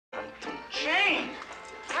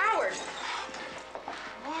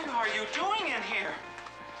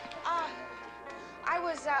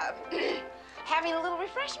was, having a little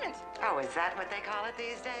refreshment. Oh, is that what they call it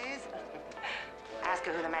these days? Ask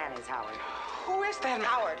her who the man is, Howard. Who is that?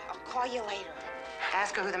 Howard, I'll call you later.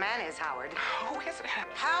 Ask her who the man is, Howard. Who is it?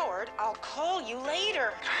 Howard, I'll call you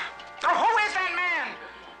later. Oh, who is that man?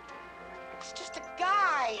 It's just a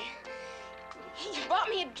guy. He bought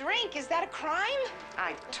me a drink. Is that a crime?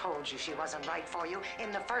 I told you she wasn't right for you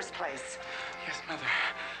in the first place. Yes, Mother.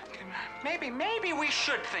 Maybe we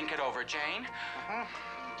should think it over, Jane.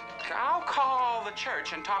 I'll call the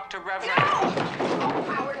church and talk to Reverend... No!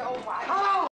 Oh, Howard, oh, why? Oh!